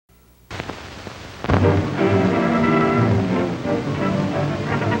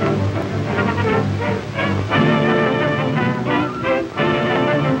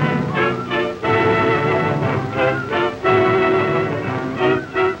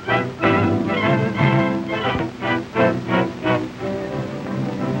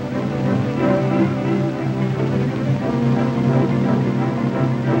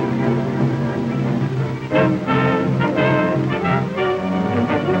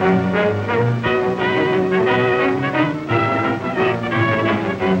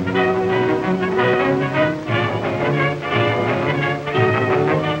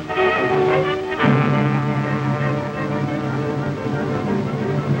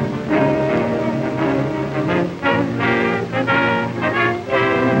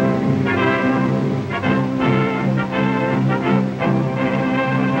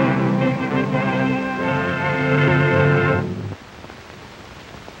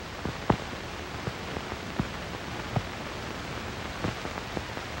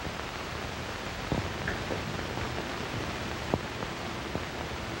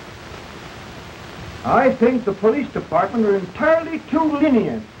I think the police department are entirely too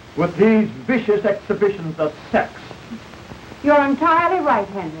lenient with these vicious exhibitions of sex. You're entirely right,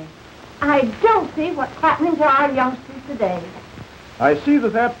 Henry. I don't see what's happening to our youngsters today. I see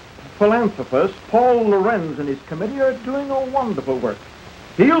that philanthropist, Paul Lorenz, and his committee are doing a wonderful work.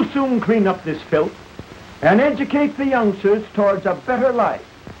 He'll soon clean up this filth and educate the youngsters towards a better life.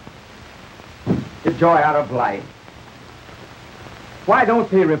 The joy out of life. Why don't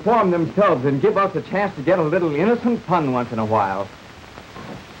they reform themselves and give us a chance to get a little innocent fun once in a while?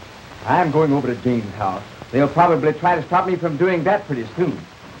 I'm going over to Jane's house. They'll probably try to stop me from doing that pretty soon.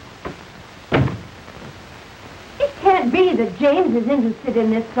 It can't be that James is interested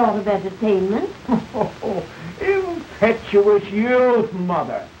in this sort of entertainment. Oh, impetuous youth,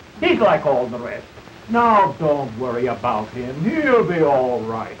 Mother. He's like all the rest. Now, don't worry about him. He'll be all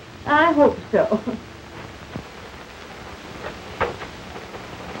right. I hope so.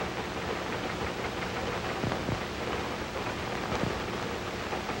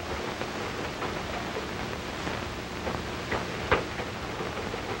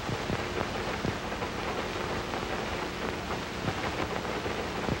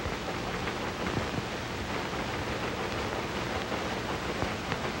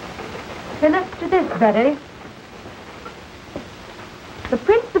 Finish to this, Betty. The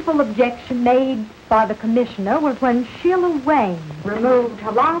principal objection made by the commissioner was when Sheila Wayne removed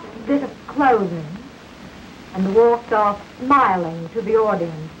her last bit of clothing and walked off smiling to the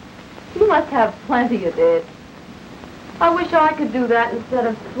audience. You must have plenty of it. I wish I could do that instead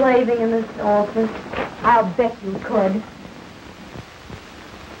of slaving in this office. I'll bet you could.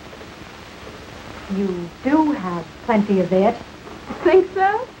 You do have plenty of it. Think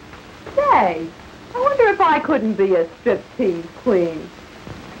so? Say, I wonder if I couldn't be a striptease queen.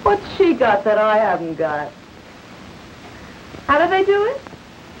 What's she got that I haven't got? How do they do it?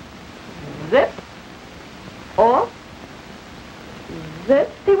 Zip. Off. Zip.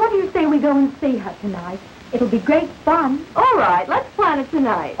 See, what do you say we go and see her tonight? It'll be great fun. All right, let's plan it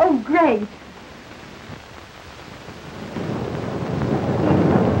tonight. Oh, great.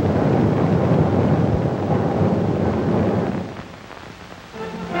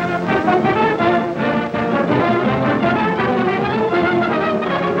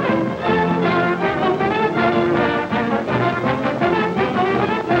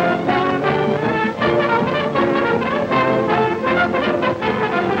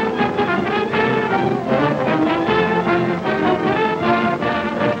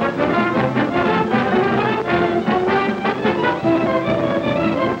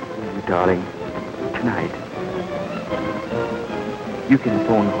 You can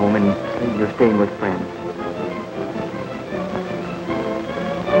phone home and say you're staying with friends.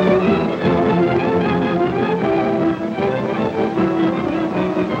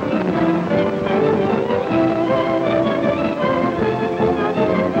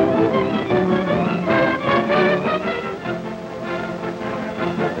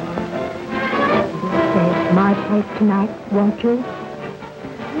 Stay at my place tonight, won't you?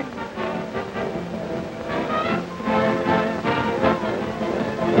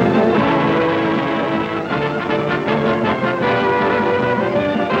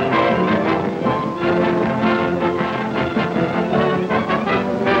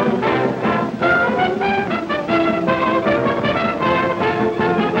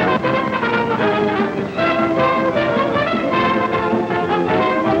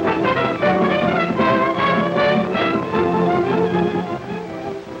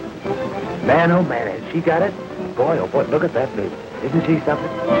 Man, oh man, has she got it? Boy, oh boy, look at that baby. Isn't she something?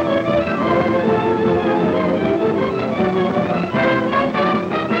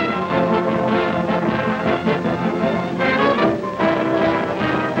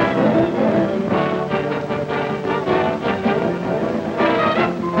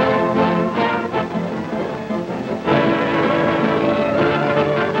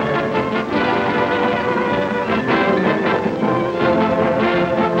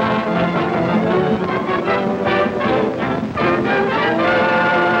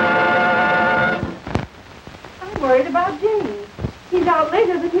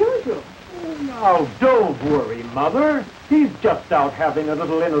 Oh, don't worry, Mother. He's just out having a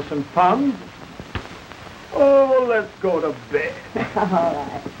little innocent fun. Oh, let's go to bed. All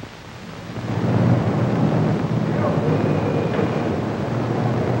right.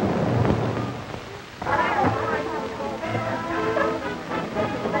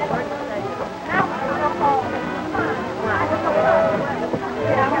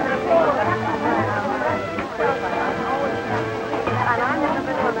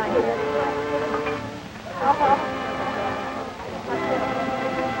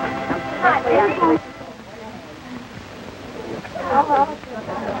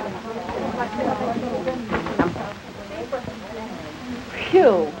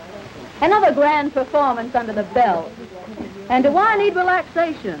 Phew. Another grand performance under the belt. And do I need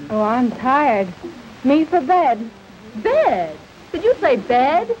relaxation? Oh, I'm tired. Me for bed. Bed? Did you say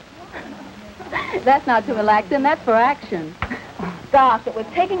bed? That's not to relax in, that's for action. Gosh, it was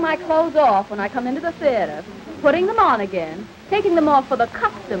taking my clothes off when I come into the theater, putting them on again, taking them off for the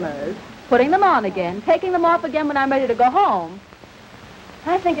customers, putting them on again, taking them off again when I'm ready to go home.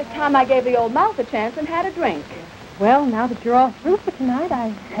 I think it's time I gave the old mouth a chance and had a drink. Well, now that you're all through for tonight,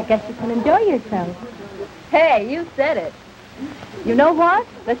 I guess you can enjoy yourself. Hey, you said it. You know what?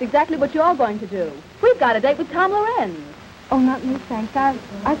 That's exactly what you're going to do. We've got a date with Tom Lorenz. Oh, not me, thanks.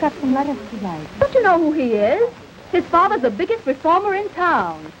 I've got some letters to write. Don't you know who he is? His father's the biggest reformer in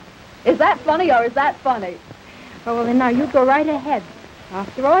town. Is that funny or is that funny? Oh, well, then now you go right ahead.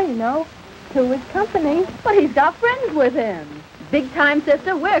 After all, you know, two is company. But he's got friends with him. Big time,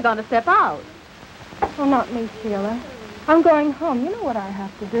 sister, we're going to step out. Oh, not me, Sheila. I'm going home. You know what I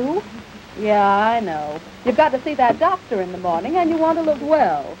have to do. Yeah, I know. You've got to see that doctor in the morning, and you want to look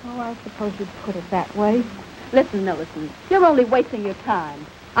well. Oh, I suppose you'd put it that way. Listen, Millicent, you're only wasting your time.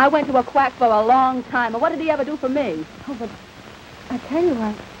 I went to a quack for a long time, and what did he ever do for me? Oh, but I tell you,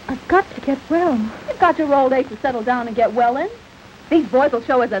 I've got to get well. You've got your old age to settle down and get well in. These boys will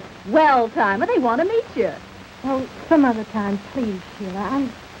show us a swell time, and they want to meet you. Oh, some other time, please, Sheila.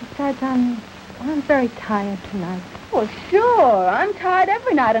 Besides, I'm very tired tonight. Well, sure. I'm tired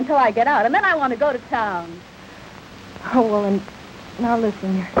every night until I get out, and then I want to go to town. Oh, well, and now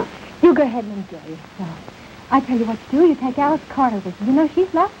listen, you go ahead and enjoy yourself. I tell you what to do. You take Alice Carter with you. You know,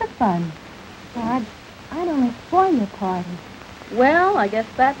 she's lots of fun. Well, I'd only spoil your party. Well, I guess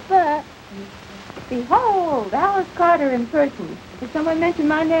that's that. Behold, Alice Carter in person. Did someone mention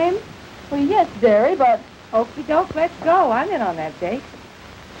my name? Well, yes, dearie, but... Okey doke, let's go. I'm in on that date.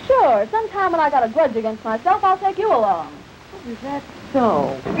 Sure, sometime when I got a grudge against myself, I'll take you along. Is that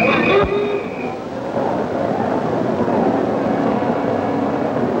so?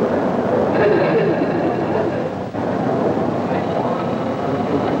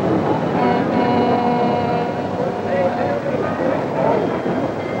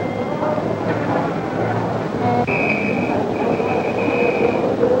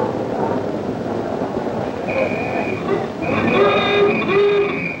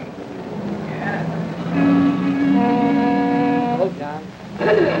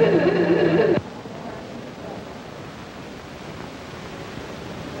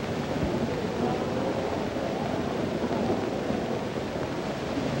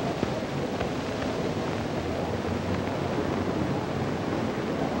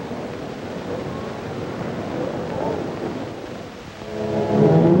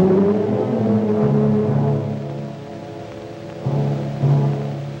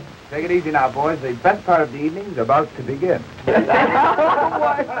 Take it easy now, boys. The best part of the evening's about to begin.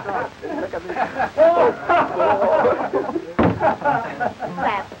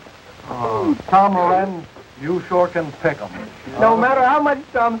 Oh, Tom Lorenz, you sure can pick 'em. No matter how much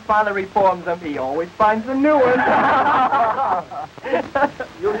Tom's father reforms them, he always finds a new one.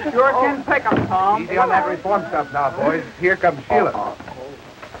 You sure can pick 'em, Tom. Easy on that reform stuff now, boys. Here comes Sheila.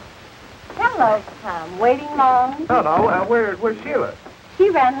 Hello, Tom. Waiting long? No, where's Sheila? She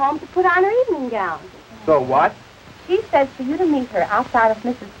ran home to put on her evening gown. So what? She says for you to meet her outside of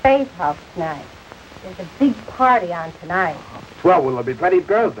Mrs. Fay's house tonight. There's a big party on tonight. Swell, will there be plenty of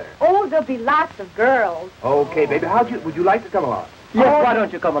girls there? Oh, there'll be lots of girls. Okay, baby. Would you like to come along? Yes, why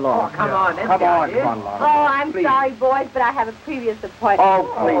don't you come along? Come on along. Oh, I'm Please. sorry, boys, but I have a previous appointment. Oh,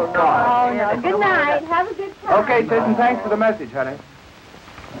 please, God. Oh, no. Good night. Have a good time. Okay, sis, and thanks for the message, honey.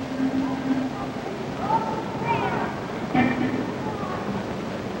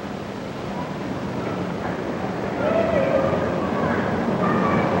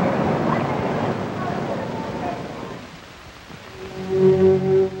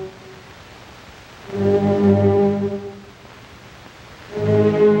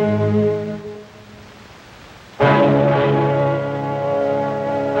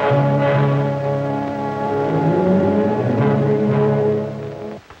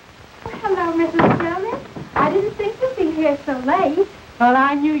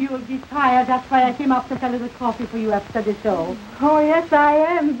 knew you would be tired. That's why I came up to get a little coffee for you after the show. Oh, yes, I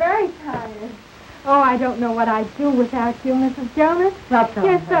am. Very tired. Oh, I don't know what I'd do without you, Mrs. Jonas. That's all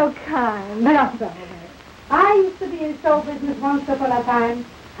You're right. so kind. That's all right. I used to be in show business once upon a time,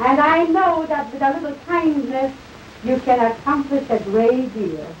 and I know that with a little kindness, you can accomplish a great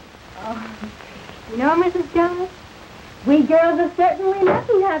deal. Oh, you know, Mrs. Jonas, we girls are certainly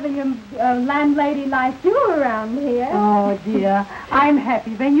lucky having a landlady like you around here. Oh, dear. I'm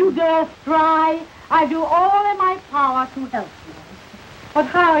happy. When you girls try, I do all in my power to help you. But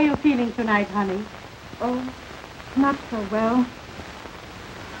how are you feeling tonight, honey? Oh, not so well.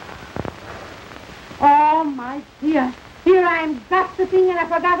 Oh, my dear. Here I am gossiping, and I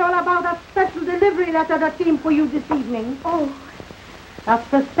forgot all about a special delivery letter that came for you this evening. Oh, that's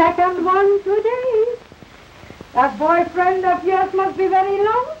the second one today. That boyfriend of yours must be very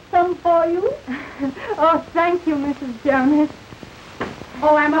lonesome for you. oh, thank you, Mrs. Jonas.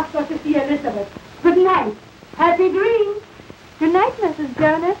 Oh, I must go to see Elizabeth. Good night. Happy dreams. Good night, Mrs.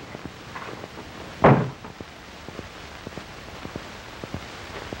 Jonas.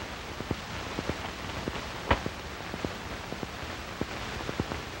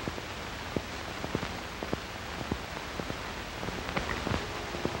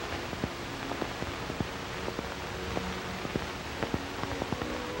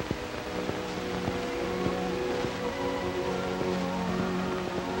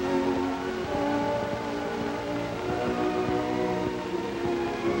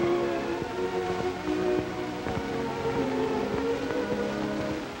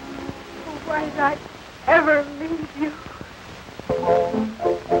 Why did I ever leave you?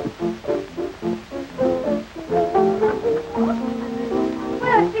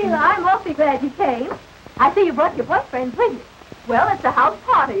 Well, Sheila, I'm awfully glad you came. I see you brought your boyfriend with you. Well, it's a house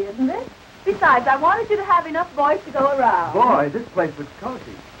party, isn't it? Besides, I wanted you to have enough boys to go around. Boy, this place looks cozy.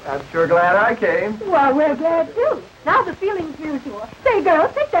 I'm sure glad I came. Well, we're glad, too. Now the feeling's mutual. Say,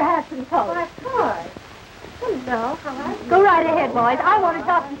 girls, take their hats and coats. Why, of course. Hello, how are you? Go right ahead, boys. I want to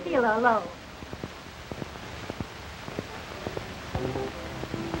talk to Sheila alone.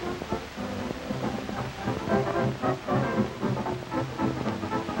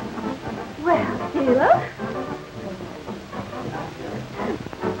 Well, Sheila.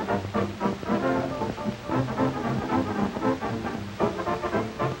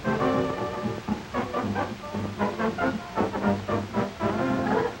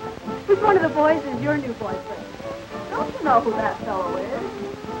 Which one of the boys is your new boyfriend? Don't you know who that fellow is?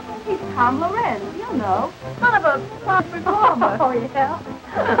 He's Tom Lorenz, you know. Son of a pop performer. Oh, yeah?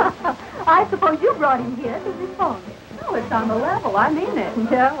 I suppose you brought him here to reform it. No, it's on the level. I mean it.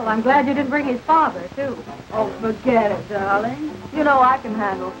 Yeah, well, I'm glad you didn't bring his father, too. Oh, forget it, darling. You know I can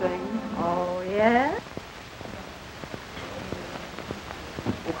handle things. Oh, yeah?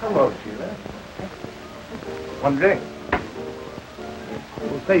 Well, hello, Sheila. One drink.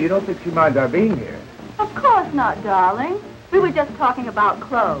 Well, say, you don't think she minds our being here? Of course not, darling. We were just talking about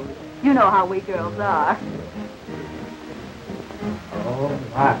clothes. You know how we girls are. Oh,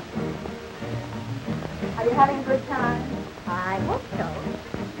 my. Are you having a good time? I hope so.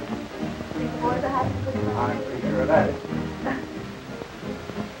 Think the boys are having a good time? I'm pretty sure of that.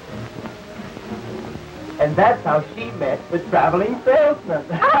 And that's how she met the traveling salesman.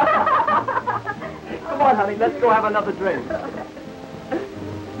 Come on, honey, let's go have another drink. He's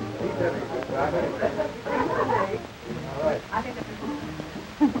having a good time anyway. All right.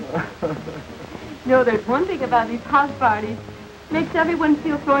 You know, there's one thing about these house parties. Makes everyone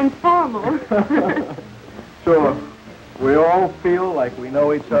feel so informal. Sure. We all feel like we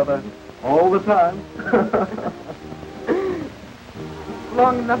know each other all the time.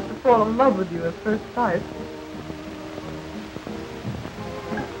 Long enough to fall in love with you at first sight.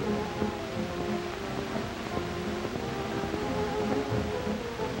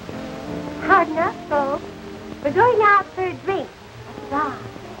 Hard enough, folks. We're going out for a drink. Right.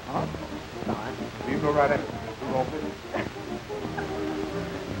 Huh? Fine. You go right ahead. We're all busy.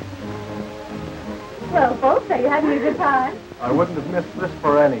 Well, folks, are you having a good time? I wouldn't have missed this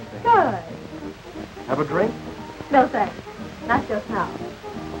for anything. Good. Have a drink? No, thanks. Not just now.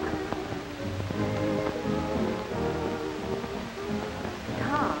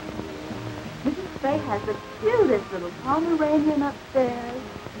 Tom, Mrs. Fay has the cutest little Pomeranian upstairs.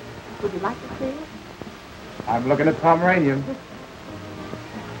 Would you like to see it? I'm looking at Pomeranian.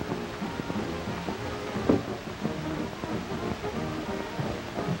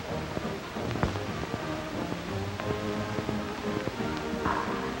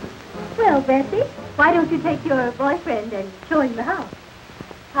 Well, Bessie, why don't you take your boyfriend and show him the house?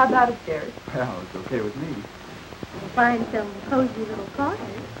 How about it, Jerry? Well, it's okay with me. We'll find some cozy little corners.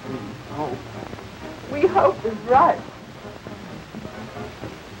 Oh. We hope it's right.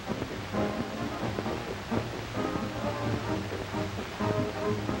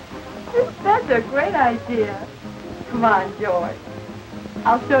 That's a great idea. Come on, George.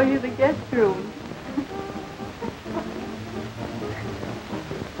 I'll show you the guest room.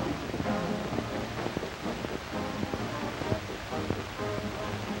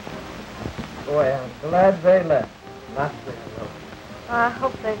 Boy, I'm glad they left. Not very long. I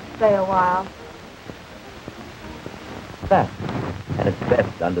hope they stay a while. That, and it's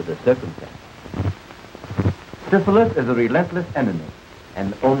best under the circumstances. Syphilis is a relentless enemy,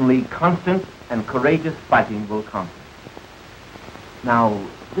 and only constant and courageous fighting will conquer. Now,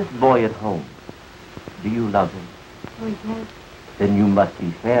 this boy at home, do you love him? Oh, yes. Then you must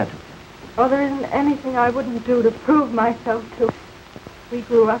be fair to him. Oh, there isn't anything I wouldn't do to prove myself to. We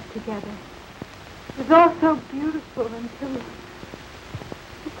grew up together. It was all so beautiful until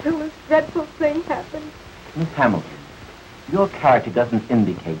this dreadful thing happened. Miss Hamilton, your character doesn't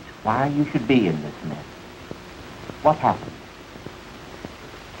indicate why you should be in this mess. What happened?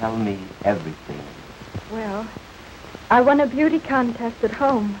 Tell me everything. Well, I won a beauty contest at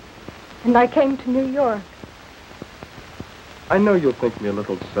home, and I came to New York. I know you'll think me a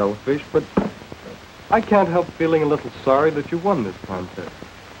little selfish, but I can't help feeling a little sorry that you won this contest.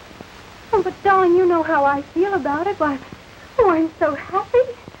 Oh, but darling, you know how I feel about it. Why, I'm so happy.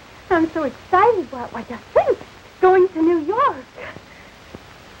 I'm so excited. Why, just think, going to New York.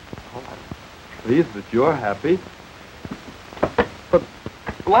 Oh, I'm pleased that you're happy. But,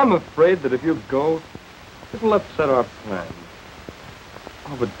 well, I'm afraid that if you go, it'll upset our plans.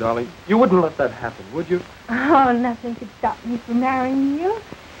 Oh, but darling, you wouldn't let that happen, would you? Oh, nothing could stop me from marrying you.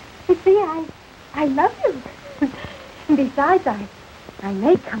 You see, I love you. And besides, I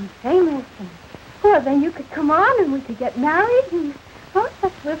may come famous, and well, then you could come on and we could get married, and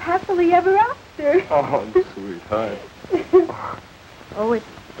let's live happily ever after. Oh, sweetheart. Oh, it's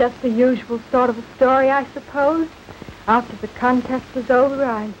just the usual sort of a story, I suppose. After the contest was over,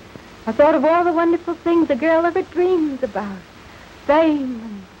 I thought of all the wonderful things a girl ever dreams about. Fame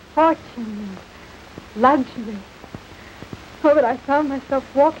and fortune and luxury. Oh, but I found myself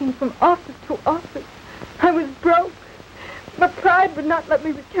walking from office to office. I was broke. But pride would not let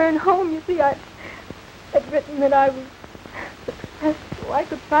me return home. You see, I'd written that I was successful. I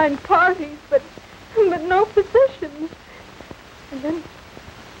could find parties, but no positions. And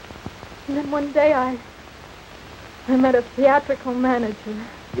then one day I met a theatrical manager.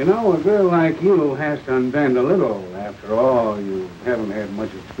 You know, a girl like you has to unbend a little. After all, you haven't had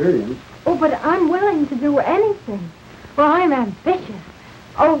much experience. Oh, but I'm willing to do anything. Well, I'm ambitious.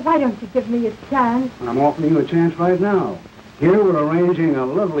 Oh, why don't you give me a chance? I'm offering you a chance right now. Here we're arranging a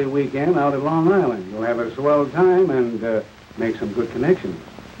lovely weekend out at Long Island. You'll have a swell time and make some good connections.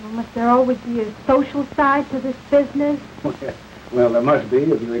 Well, must there always be a social side to this business? Well, there must be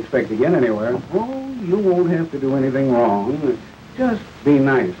if you expect to get anywhere. Oh, you won't have to do anything wrong. Just be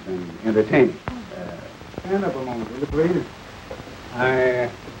nice and entertaining. Stand up a moment, will you, please? I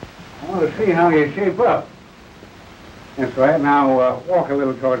want to see how you shape up. That's right. Now, walk a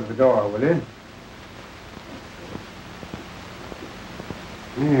little towards the door, will you?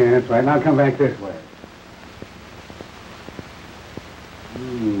 Yeah, that's right. Now come back this way.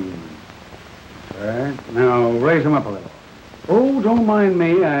 Right. Now, raise them up a little. Oh, don't mind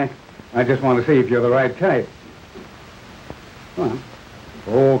me. I just want to see if you're the right type. Well,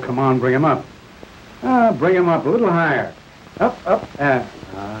 oh, come on, bring him up. Bring him up a little higher. Up.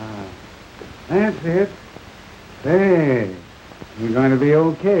 That's it. Hey, you're going to be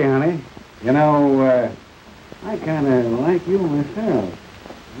okay, honey. You know, I kind of like you myself.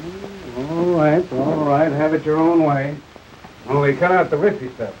 All right. Have it your own way. Only cut out the risky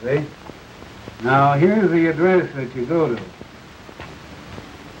stuff, see? Now, here's the address that you go to.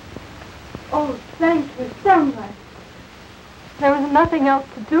 Oh, thank you so much. There was nothing else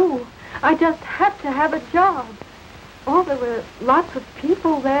to do. I just had to have a job. Oh, there were lots of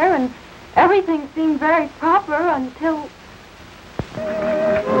people there, and everything seemed very proper until...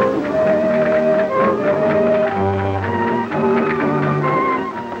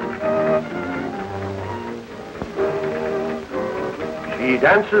 She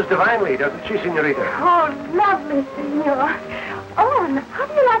dances divinely, doesn't she, Senorita? Oh, lovely, senor. Oh, and how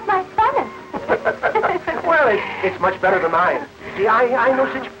do you like my Spanish? Well, it's much better than mine. See, I know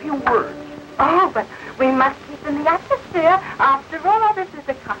such few words. Oh, but we must keep in the atmosphere. After all, this is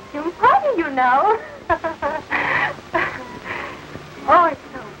a costume party, you know. Oh, it's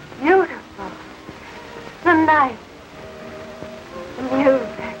so beautiful. The night. The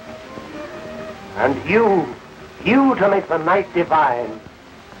music. And you, You to make the night divine.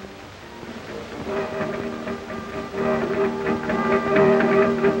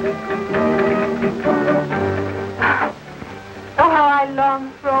 Oh, how I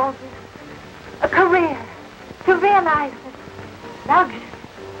long for all this. A career. To realize it. Luxury.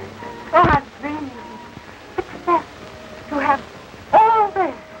 Oh, I've dreamed of it. Success. To have all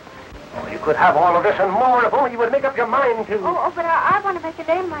this. Oh, you could have all of this and more if only you would make up your mind to. Oh, but I want to make a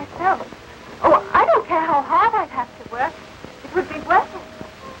name myself. Oh, I don't care how hard I'd have to work. It would be worth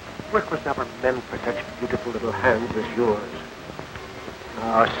it. Work was never meant for such beautiful little hands as yours.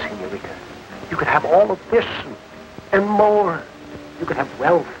 Ah, senorita, you could have all of this and more. You could have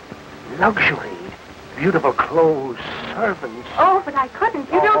wealth, luxury, beautiful clothes, servants. Oh, but I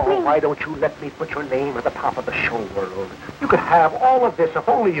couldn't. You don't mean... Why don't you let me put your name at the top of the show world? You could have all of this if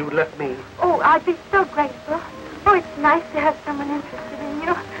only you'd let me. Oh, I'd be so grateful. Oh, it's nice to have someone interested in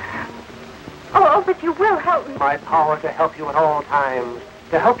you. Oh, but you will help me. My power to help you at all times,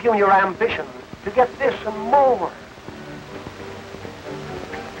 to help you in your ambitions, to get this and more.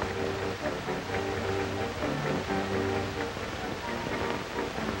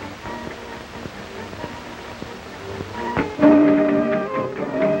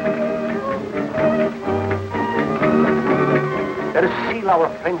 Let us seal our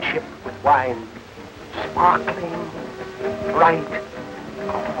friendship with wine, sparkling, bright,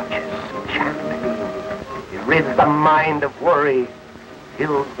 gorgeous champagne. It rids the mind of worry,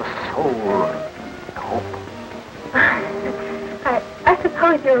 fills the soul with hope. I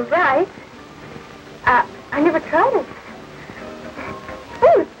suppose you're right. I never tried it.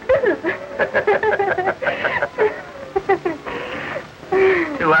 Oh, this is...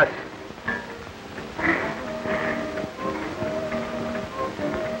 To us.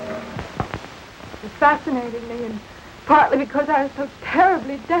 It fascinated me, and partly because I was so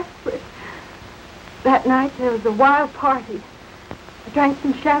terribly desperate. That night there was a wild party. I drank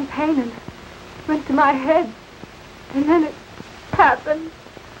some champagne and it went to my head. And then it happened.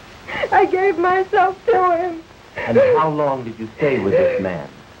 I gave myself to him. And how long did you stay with this man?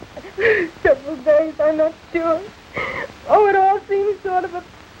 Several days, I'm not sure. Oh, it all seemed sort of a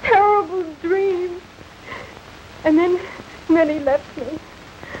terrible dream. And then he left me.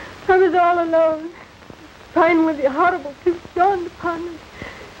 I was all alone. Finally, the horrible truth dawned upon me.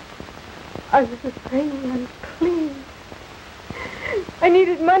 I was afraid and unclean. I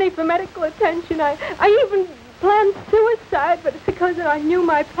needed money for medical attention. I even planned suicide, but it's because I knew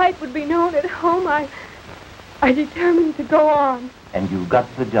my plight would be known at home. I determined to go on. And you got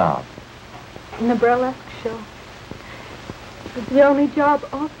the job? In the burlesque show. It was the only job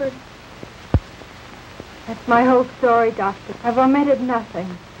offered. That's my whole story, Doctor. I've omitted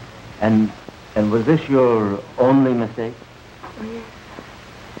nothing. And was this your only mistake? Oh, yes.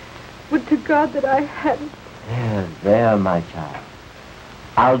 Would to God that I hadn't. There, my child.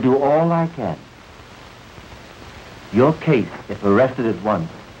 I'll do all I can. Your case, if arrested at once,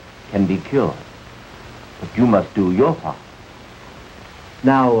 can be cured. But you must do your part.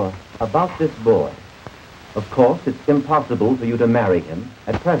 Now, about this boy. Of course, it's impossible for you to marry him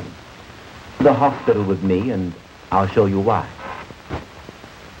at present. To the hospital with me, and I'll show you why.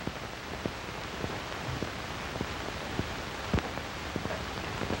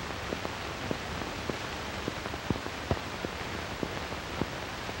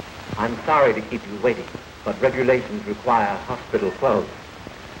 I'm sorry to keep you waiting, but regulations require hospital clothes.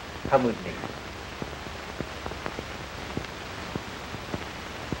 Come with me.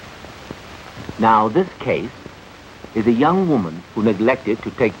 Now, this case is a young woman who neglected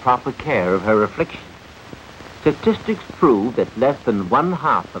to take proper care of her affliction. Statistics prove that less than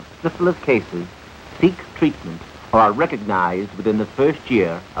 1/2 of syphilis cases seek treatment or are recognized within the first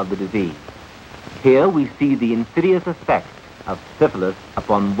year of the disease. Here we see the insidious effect of syphilis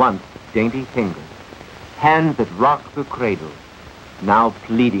upon once dainty fingers, hands that rock the cradle, now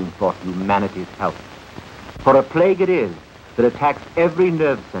pleading for humanity's help. For a plague it is that attacks every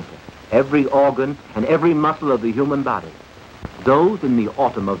nerve center, every organ, and every muscle of the human body. Those in the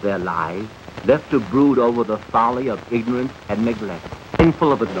autumn of their lives left to brood over the folly of ignorance and neglect,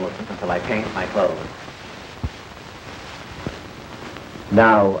 painful of ignorance until I change my clothes.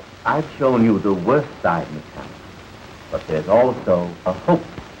 Now, I've shown you the worst side, Miss Hammond, but there's also a hope.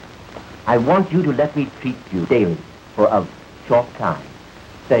 I want you to let me treat you daily for a short time,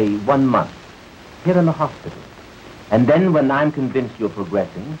 say 1 month, here in the hospital. And then when I'm convinced you're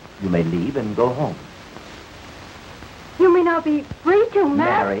progressing, you may leave and go home. You mean I'll be free to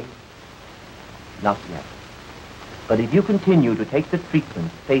marry? Not yet. But if you continue to take the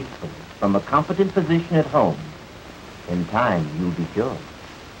treatment faithfully from a competent physician at home, in time you'll be cured.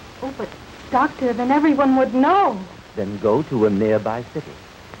 Oh, but Doctor, then everyone would know. Then go to a nearby city.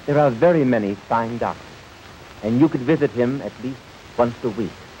 There are very many fine doctors, and you could visit him at least once a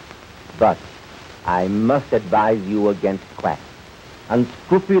week. But I must advise you against quacks,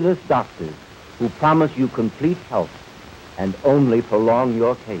 unscrupulous doctors who promise you complete health and only prolong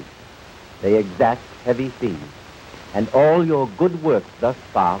your case. They exact heavy fees, and all your good work thus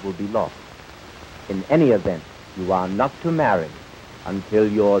far will be lost. In any event, you are not to marry until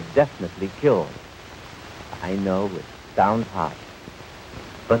you're definitely cured. I know it sounds harsh,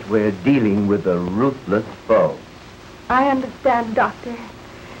 but we're dealing with a ruthless foe. I understand, Doctor.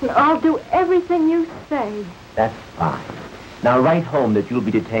 And I'll do everything you say. That's fine. Now write home that you'll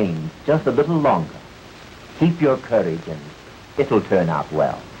be detained just a little longer. Keep your courage and it'll turn out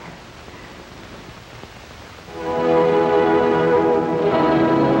well.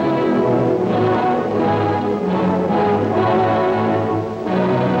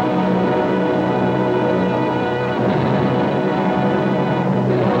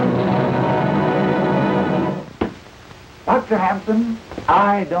 Dr. Hampton,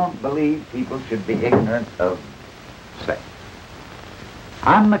 I don't believe people should be ignorant of sex.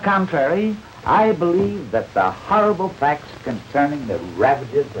 On the contrary, I believe that the horrible facts concerning the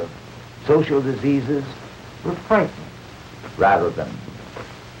ravages of social diseases will frighten rather than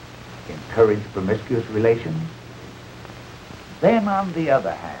encourage promiscuous relations. Then, on the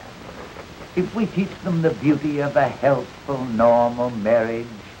other hand, if we teach them the beauty of a healthful, normal marriage,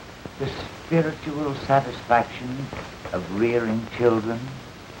 the spiritual satisfaction of rearing children,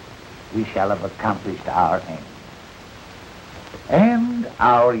 we shall have accomplished our aim. And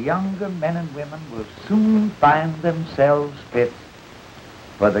our younger men and women will soon find themselves fit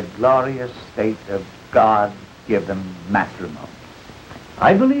for the glorious state of God-given matrimony.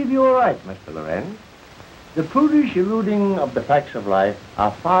 I believe you're right, Mr. Lorenz. The prudish eluding of the facts of life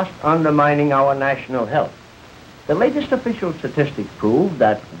are fast undermining our national health. The latest official statistics prove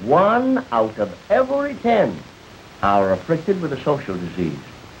that 1 out of every 10 are afflicted with a social disease.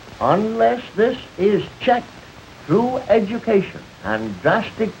 Unless this is checked through education and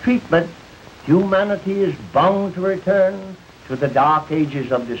drastic treatment, humanity is bound to return to the dark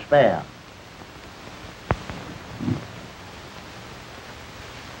ages of despair.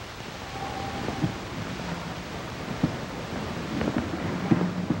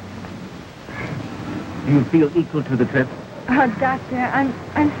 Do you feel equal to the trip? Oh, Doctor,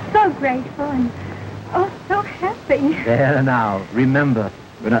 I'm so grateful and so happy. There now. Remember,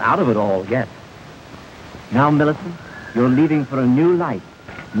 we're not out of it all yet. Now, Millicent, you're leaving for a new life,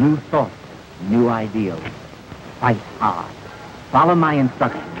 new thoughts, new ideals. Fight hard. Follow my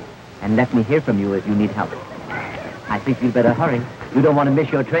instructions, and let me hear from you if you need help. I think you'd better hurry. You don't want to miss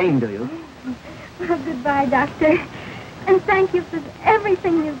your train, do you? Well, goodbye, Doctor. And thank you for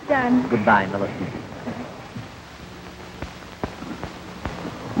everything you've done. Goodbye, Millicent.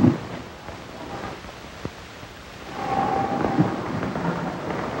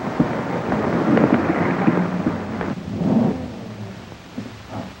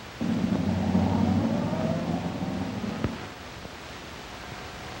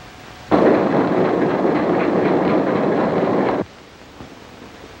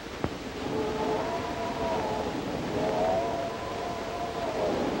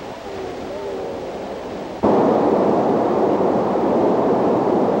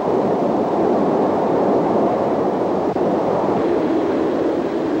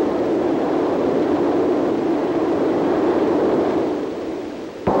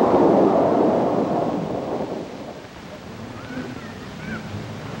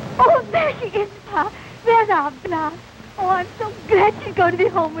 Oh, I'm so glad she's going to be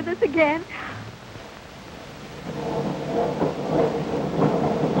home with us again.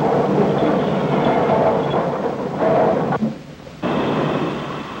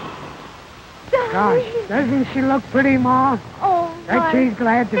 Gosh, doesn't she look pretty, Ma? Oh, Bet she's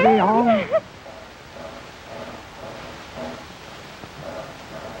glad to be home.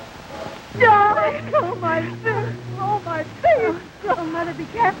 Darling, oh, my face. Oh, my face. Oh, Mother, be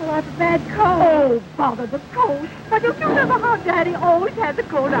careful. I have a bad cold. Oh, bother the cold. But don't you remember how Daddy always had the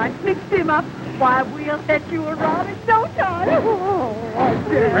cold? I fixed him up. Why, we'll set you around in no time. Oh,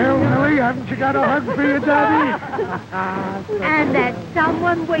 Well, Millie, haven't you got a hug for your daddy? And there's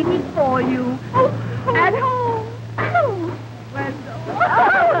someone waiting for you. At home.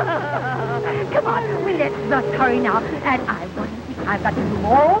 Come on, let's not hurry now. And I want to see, I've got the room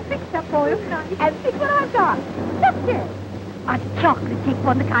all fixed up for you. And see what I've got. Look there. A chocolate cake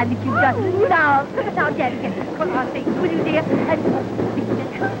on the kind that you just... Now, Daddy, get this coat on things, will you, dear? And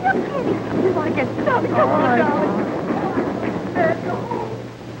hurry up, Daddy. We want to get started. Come on, darling.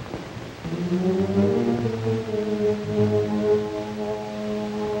 Just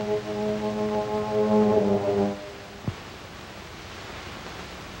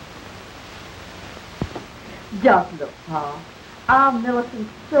look, Pa. Our Millicent's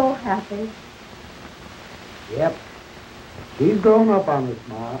so happy. Yep. She's grown up on us,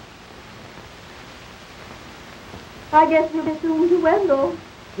 Ma. I guess you'll be soon to Wendell.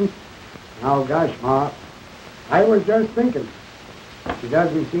 Oh, gosh, Ma. I was just thinking. She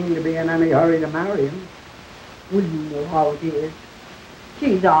doesn't seem to be in any hurry to marry him. Well, you know how it is.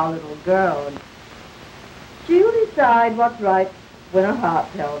 She's our little girl. And she'll decide what's right when her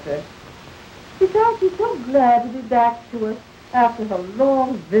heart tells her. Besides, she's so glad to be back to us after her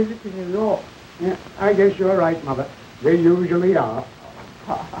long visit to New York. Yeah, I guess you're right, Mother. They usually are.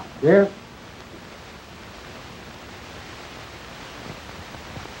 Yes?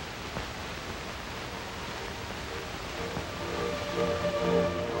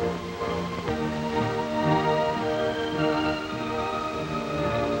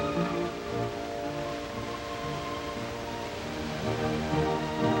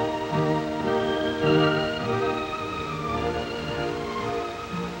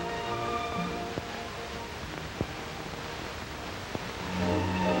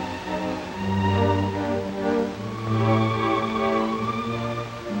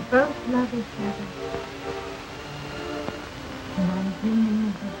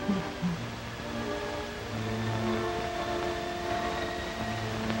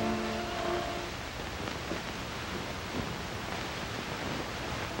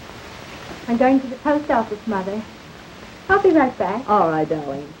 I'm going to the post office, Mother. I'll be right back. All right,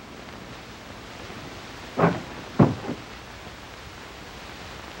 darling.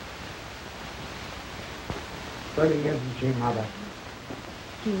 Pretty, isn't she, Mother?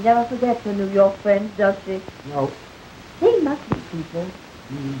 She never forgets her New York friends, does she? No. They must be people.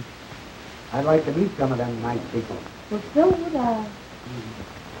 I'd like to meet some of them nice people. Well, so would I.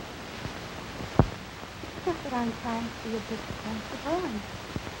 Just that I'm trying to be a bit sensible.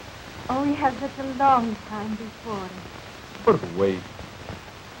 And oh, we have such a long time before us. What a waste.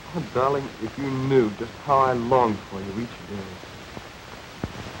 Oh, darling, if you knew just how I longed for you each day.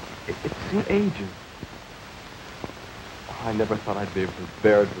 It seemed ages. Oh, I never thought I'd be able to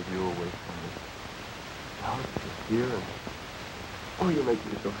bear it with you away from me. Now that you're here, and oh, you make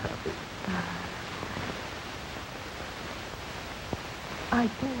me so happy. I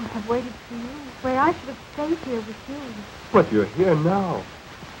do have waited for you, where I should have stayed here with you. But you're here now.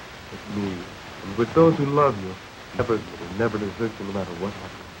 With me, and with those who love you. Never desert you no matter what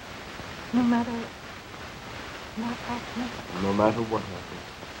happens. No matter what happens. No matter what happens.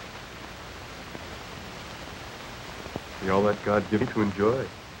 See all that God gave me to enjoy.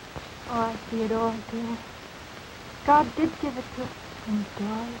 Oh, I see it all, dear. God did give it to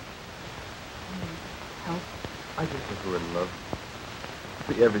enjoy and help. I just think we're in love.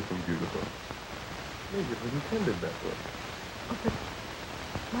 See everything beautiful. Maybe it was intended that way. Oh, but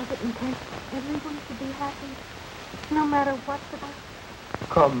was it intended for everyone to be happy? No matter what the past?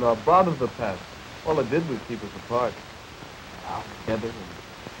 Come now, bother the past. All it did was keep us apart. Now together,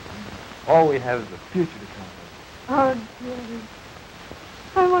 and all we have is the future to come with. Oh, dearie.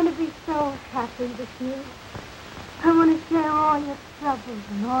 I want to be so happy with you. I want to share all your troubles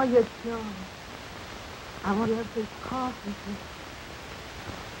and all your joy. I want to be part of you.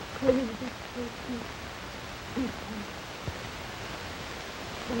 Please be patient. Be patient.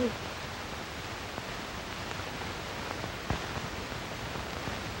 Please.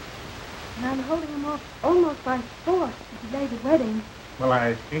 And I'm holding him off almost by force to delay the wedding. Well,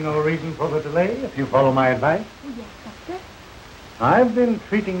 I see no reason for the delay, if you follow my advice. Oh, yes, Doctor. I've been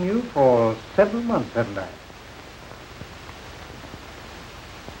treating you for 7 months, haven't I?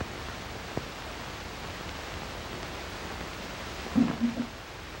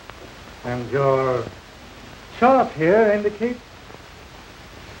 And your chart here indicates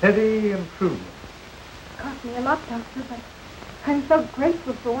steady improvement. It cost me a lot, Doctor, but I'm so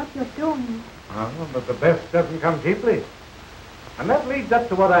grateful for what you're doing. Oh, but the best doesn't come cheaply. And that leads up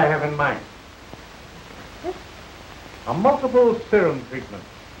to what I have in mind. Yes? A multiple serum treatment.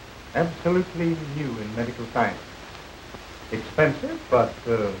 Absolutely new in medical science. Expensive, but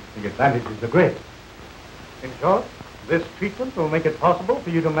the advantages are great. In short, this treatment will make it possible for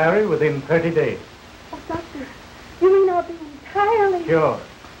you to marry within 30 days. Oh, Doctor, you mean I'll be entirely... Sure,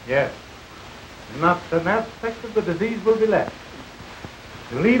 yes. Not an aspect of the disease will be left.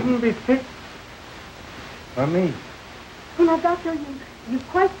 You'll even be fit for me. You know, Doctor, you're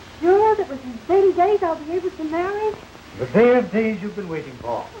quite sure that within 30 days I'll be able to marry? The day of days you've been waiting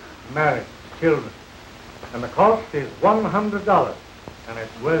for. Marriage, children. And the cost is $100. And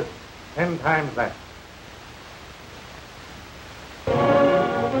it's worth 10 times that.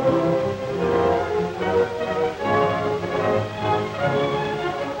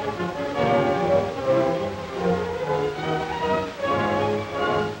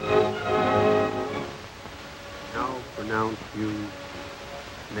 Now pronounce you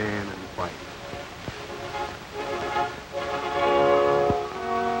man and wife.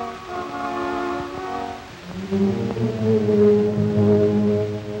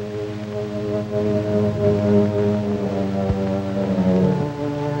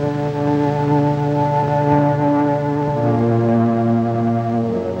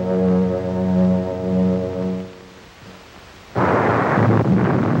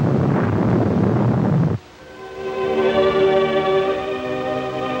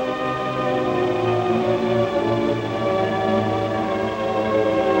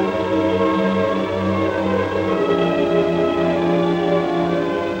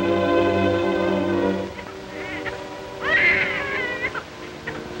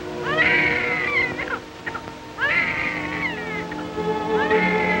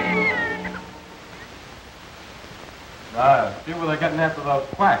 See where they're getting after those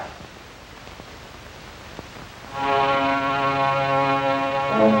quacks.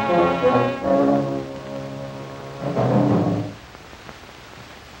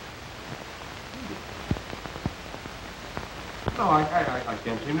 No, I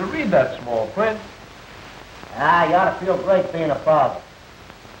can't seem to read that small print. Ah, you ought to feel great being a father.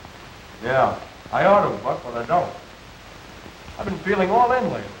 Yeah, I ought to, Buck, but I don't. I've been feeling all in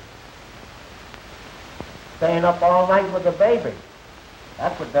lately. Staying up all night with the baby.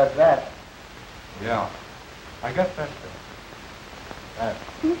 That's what does that. Yeah, I guess that's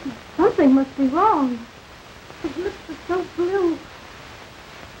it. Something must be wrong. His lips are so blue.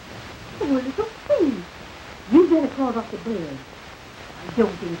 Oh, little please. You better crawl off the bed. I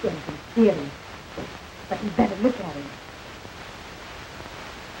don't think anything's serious. But you better look at him.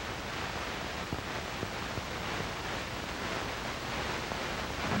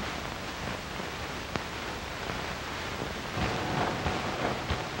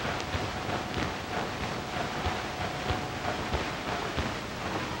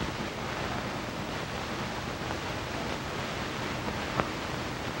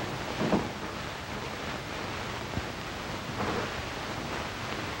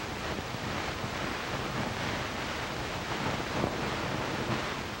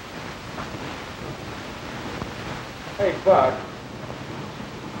 Hey, Buck.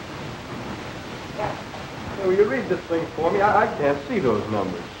 Hey, will you read this thing for me? I can't see those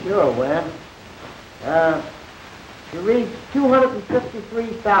numbers. Sure, Webb. You read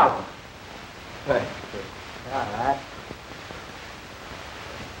 253,000. Thanks. All right.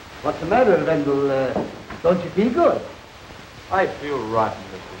 What's the matter, Wendell? Don't you feel good? I feel rotten,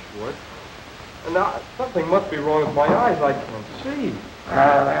 Mr. Schwartz. And now, something must be wrong with my eyes. I can't see.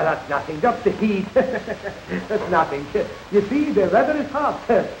 Well, that's nothing. Just the heat. That's nothing. You see, the weather is hot,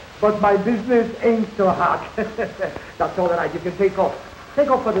 but my business ain't so hot. That's all right. You can take off. Take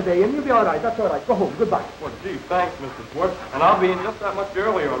off for the day, and you'll be all right. That's all right. Go home. Goodbye. Well, gee, thanks, Mr. Schwartz. And I'll be in just that much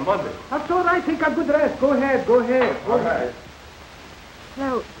earlier on Monday. That's all right. Take a good rest. Go ahead. Go ahead. Go ahead.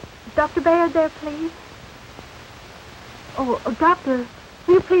 Hello. Dr. Bayard there, please? Oh, Doctor,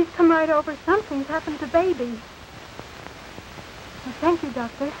 will you please come right over? Something's happened to baby. Oh, thank you,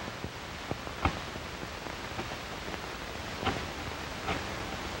 Doctor.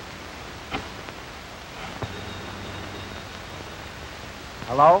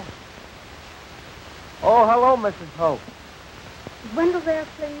 Hello? Oh, hello, Mrs. Hope. Is Wendell there,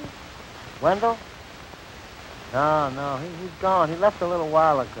 please? Wendell? No, he's gone. He left a little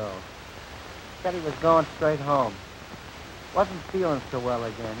while ago. Said he was going straight home. Wasn't feeling so well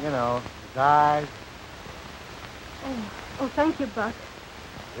again, you know, his eyes. Oh, thank you, Buck.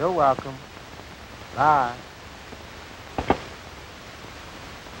 You're welcome. Bye.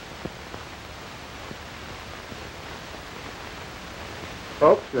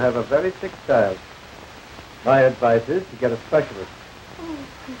 Folks, you have a very sick child. My advice is to get a specialist. Oh,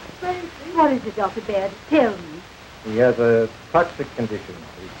 crazy. What is it, Dr. Baird? Tell me. He has a toxic condition.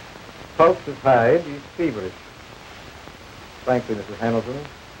 His pulse is high and he's feverish. Frankly, Mrs. Hamilton,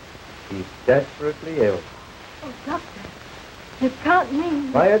 he's desperately ill. Oh, Doctor, you can't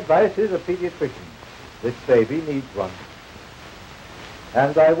mean... My advice is a pediatrician. This baby needs one.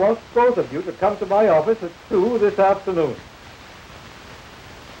 And I want both of you to come to my office at 2 this afternoon.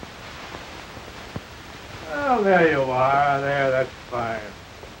 Well, there you are. There, that's fine.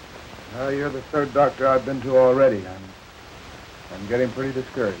 Well, you're the third doctor I've been to already. I'm getting pretty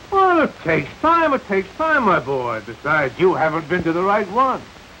discouraged. Well, it takes time, my boy. Besides, you haven't been to the right one.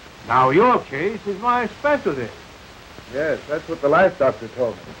 Now, your case is my specialty. Yes, that's what the last doctor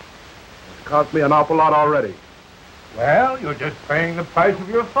told me. It's cost me an awful lot already. Well, you're just paying the price of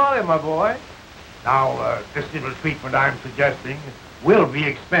your folly, my boy. Now, this little treatment I'm suggesting will be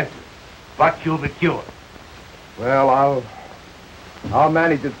expensive, but you'll be cured. Well, I'll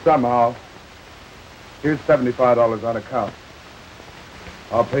manage it somehow. Here's $75 on account.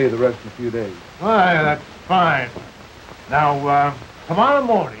 I'll pay you the rest in a few days. Why, that's fine. Now, tomorrow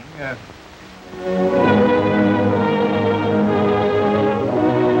morning...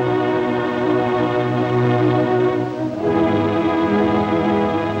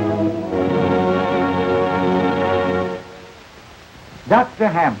 Dr.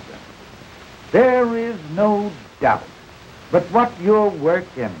 Hampton, there is no doubt but what your work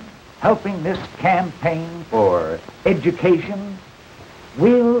in helping this campaign for education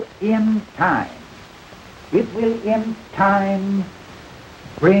will in time,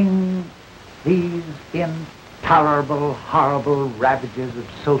 bring these intolerable, horrible ravages of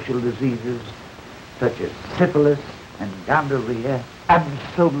social diseases such as syphilis and gonorrhea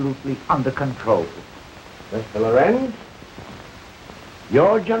absolutely under control. Mr. Lorenz,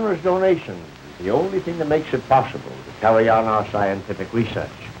 your generous donation is the only thing that makes it possible to carry on our scientific research.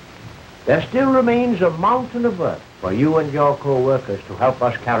 There still remains a mountain of work for you and your co-workers to help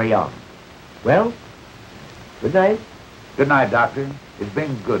us carry on. Well, good night. Good night, Doctor. It's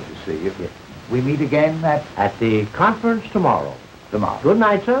been good to see you. Yes. We meet again at the conference tomorrow. Tomorrow. Good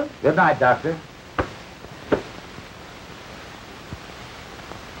night, sir. Good night, Doctor.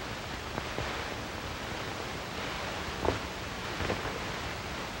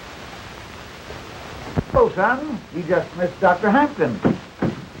 Oh, son, you just missed Dr. Hampton.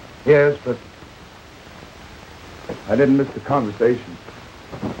 Yes, but I didn't miss the conversation.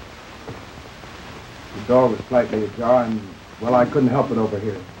 The door was slightly ajar, and, well, I couldn't help it over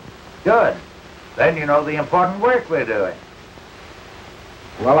here. Good. Then you know the important work we're doing.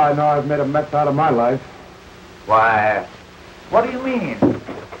 Well, I know I've made a mess out of my life. Why, what do you mean?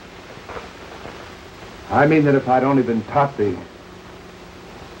 I mean that if I'd only been taught the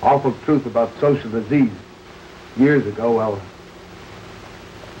awful truth about social disease years ago, well,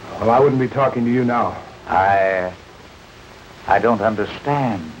 I wouldn't be talking to you now. I don't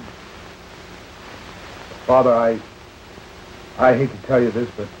understand. Father, I hate to tell you this,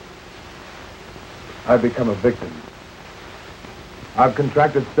 but I've become a victim. I've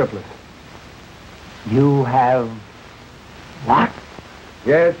contracted syphilis. You have what?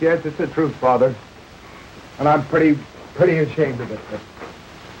 Yes, it's the truth, Father. And I'm pretty ashamed of it. But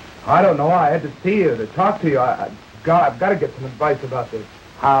I don't know. I had to see you, to talk to you. I've got to get some advice about this.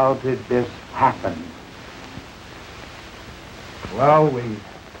 How did this happen? Well, we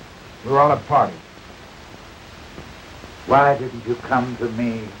were on a party. Why didn't you come to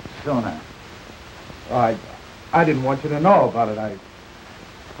me sooner? I didn't want you to know about it.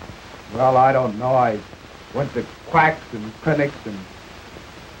 I don't know. I went to quacks and clinics and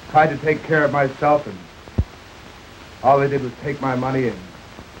tried to take care of myself, and all they did was take my money, and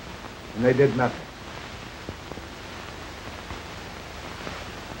they did nothing.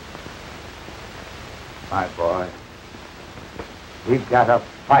 My boy, we've got a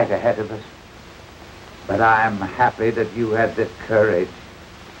fight ahead of us. But I'm happy that you had the courage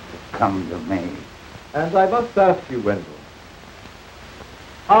to come to me. And I must ask you, Wendell,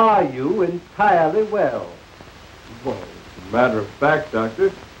 are you entirely well? Well, as a matter of fact,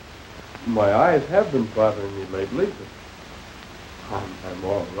 Doctor, my eyes have been bothering me lately, but I'm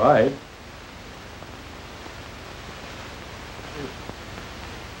all right.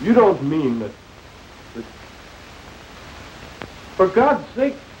 You don't mean that... For God's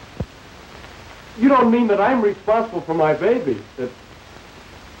sake, you don't mean that I'm responsible for my baby, that...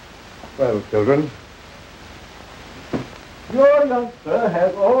 Well, children, Your youngster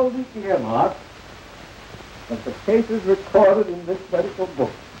has all the earmarks of the cases recorded in this medical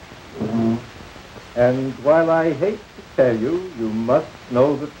book. And while I hate to tell you, you must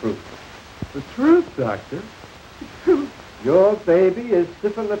know the truth. The truth, Doctor? The truth? Your baby is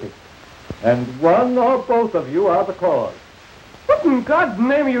syphilitic, and one or both of you are the cause. What in God's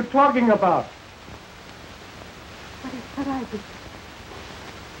name are you talking about? What I did?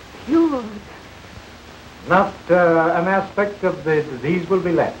 Cured. Not an aspect of the disease will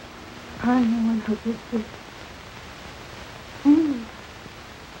be left. I'm the one who did this. Me.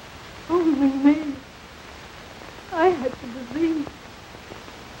 Only me. I had the disease.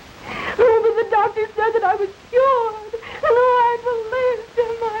 Oh, but the doctor said that I was cured. And I believed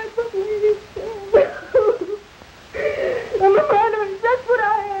him. I'm a murderer. That's what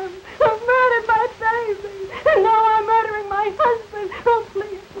I am. I've murdered my baby. And now I'm murdering my husband. Oh,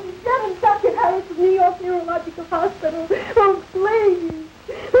 please, please.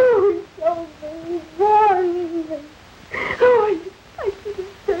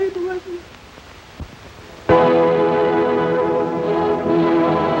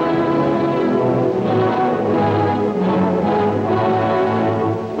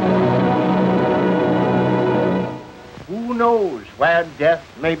 where death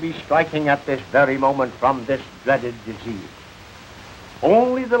may be striking at this very moment from this dreaded disease.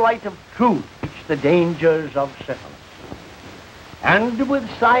 Only the light of truth teaches the dangers of syphilis. And with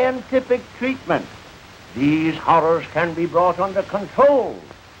scientific treatment, these horrors can be brought under control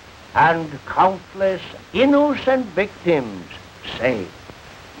and countless innocent victims saved.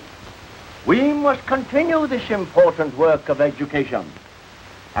 We must continue this important work of education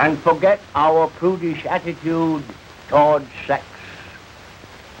and forget our prudish attitude toward sex.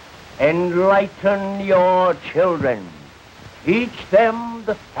 Enlighten your children. Teach them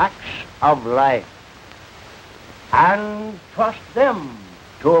the facts of life. And trust them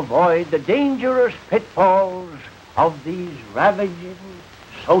to avoid the dangerous pitfalls of these ravaging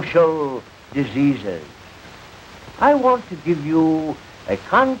social diseases. I want to give you a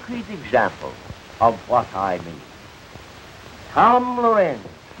concrete example of what I mean. Tom Lorenz,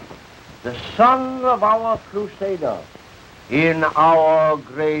 the son of our crusader in our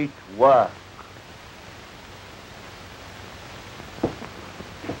great work.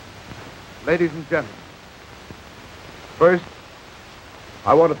 Ladies and gentlemen, first,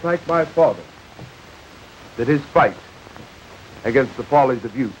 I want to thank my father that his fight against the follies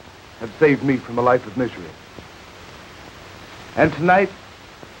of youth have saved me from a life of misery. And tonight,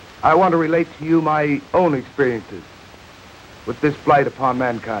 I want to relate to you my own experiences with this blight upon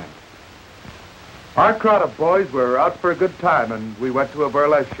mankind. Our crowd of boys were out for a good time, and we went to a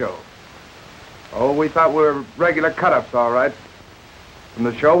burlesque show. Oh, we thought we were regular cut-ups, all right. From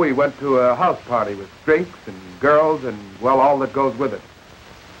the show, we went to a house party with drinks and girls and, well, all that goes with it.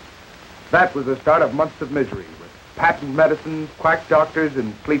 That was the start of months of misery, with patent medicines, quack doctors,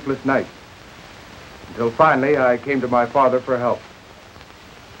 and sleepless nights. Until finally, I came to my father for help.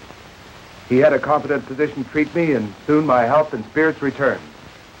 He had a competent physician treat me, and soon my health and spirits returned.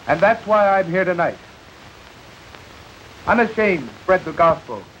 And that's why I'm here tonight. Unashamed to spread the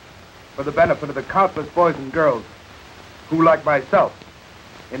gospel for the benefit of the countless boys and girls who, like myself,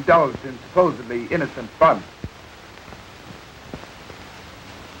 indulged in supposedly innocent fun.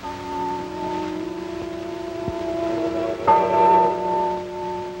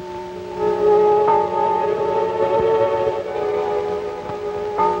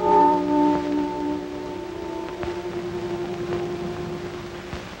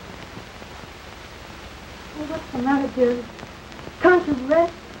 What's the matter, dear? Can't you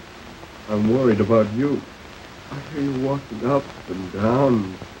rest? I'm worried about you. I hear you walking up and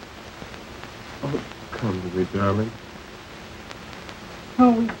down. Oh, come to me, darling.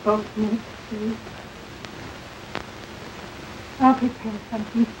 Oh, we both need sleep. I'll prepare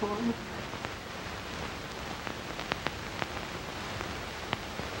something for us.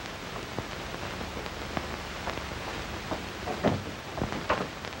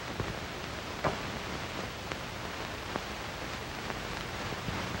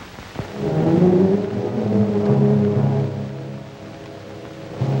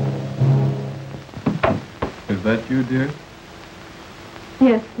 Is that you, dear?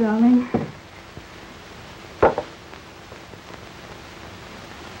 Yes, darling.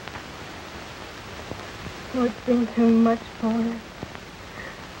 Oh, it's been too much for us.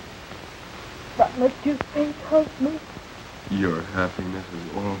 But let your faith help me. Your happiness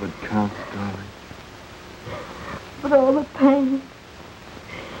is all that counts, darling. But all the pain,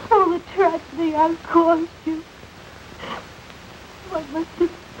 all the tragedy I've caused you, what must you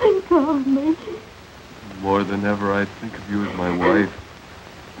think of me? More than ever, I think of you as my wife.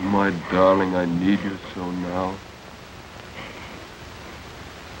 My darling, I need you so now.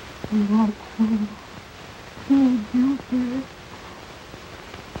 And I too need you, dear.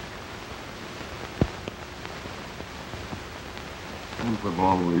 And for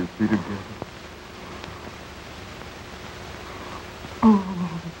long will you be together?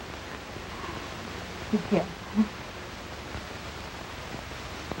 Oh, together.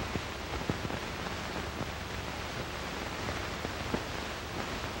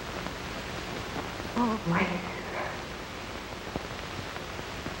 Always.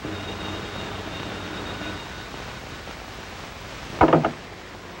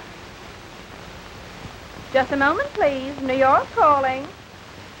 Just a moment, please. New York calling.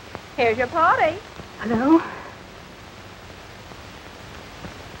 Here's your party. Hello?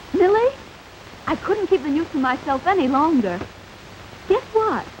 Millie, I couldn't keep the news to myself any longer. Guess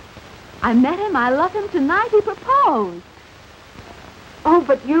what? I met him. I love him tonight. He proposed. Oh,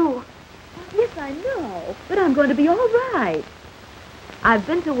 but you... Yes, I know. But I'm going to be all right. I've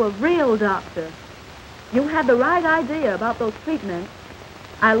been to a real doctor. You had the right idea about those treatments.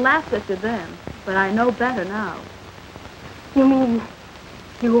 I laughed at you then, but I know better now. You mean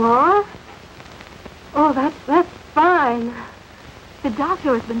you are? Oh, that's fine. The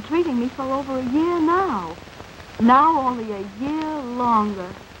doctor has been treating me for over a year now. Now only a year longer.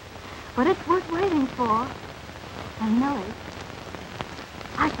 But it's worth waiting for. And Millie,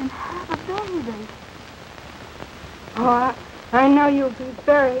 I can have a baby. Oh, I know you'll be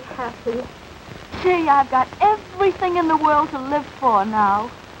very happy. Gee, I've got everything in the world to live for now.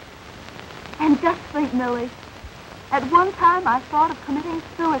 And just think, Millie, at one time I thought of committing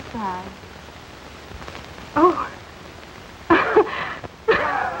suicide. Oh.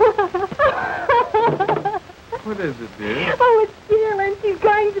 What is it, dear? Oh, it's Jill, and she's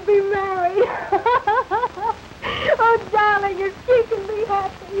going to be married. Oh, darling, if she can be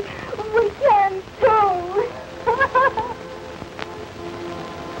happy,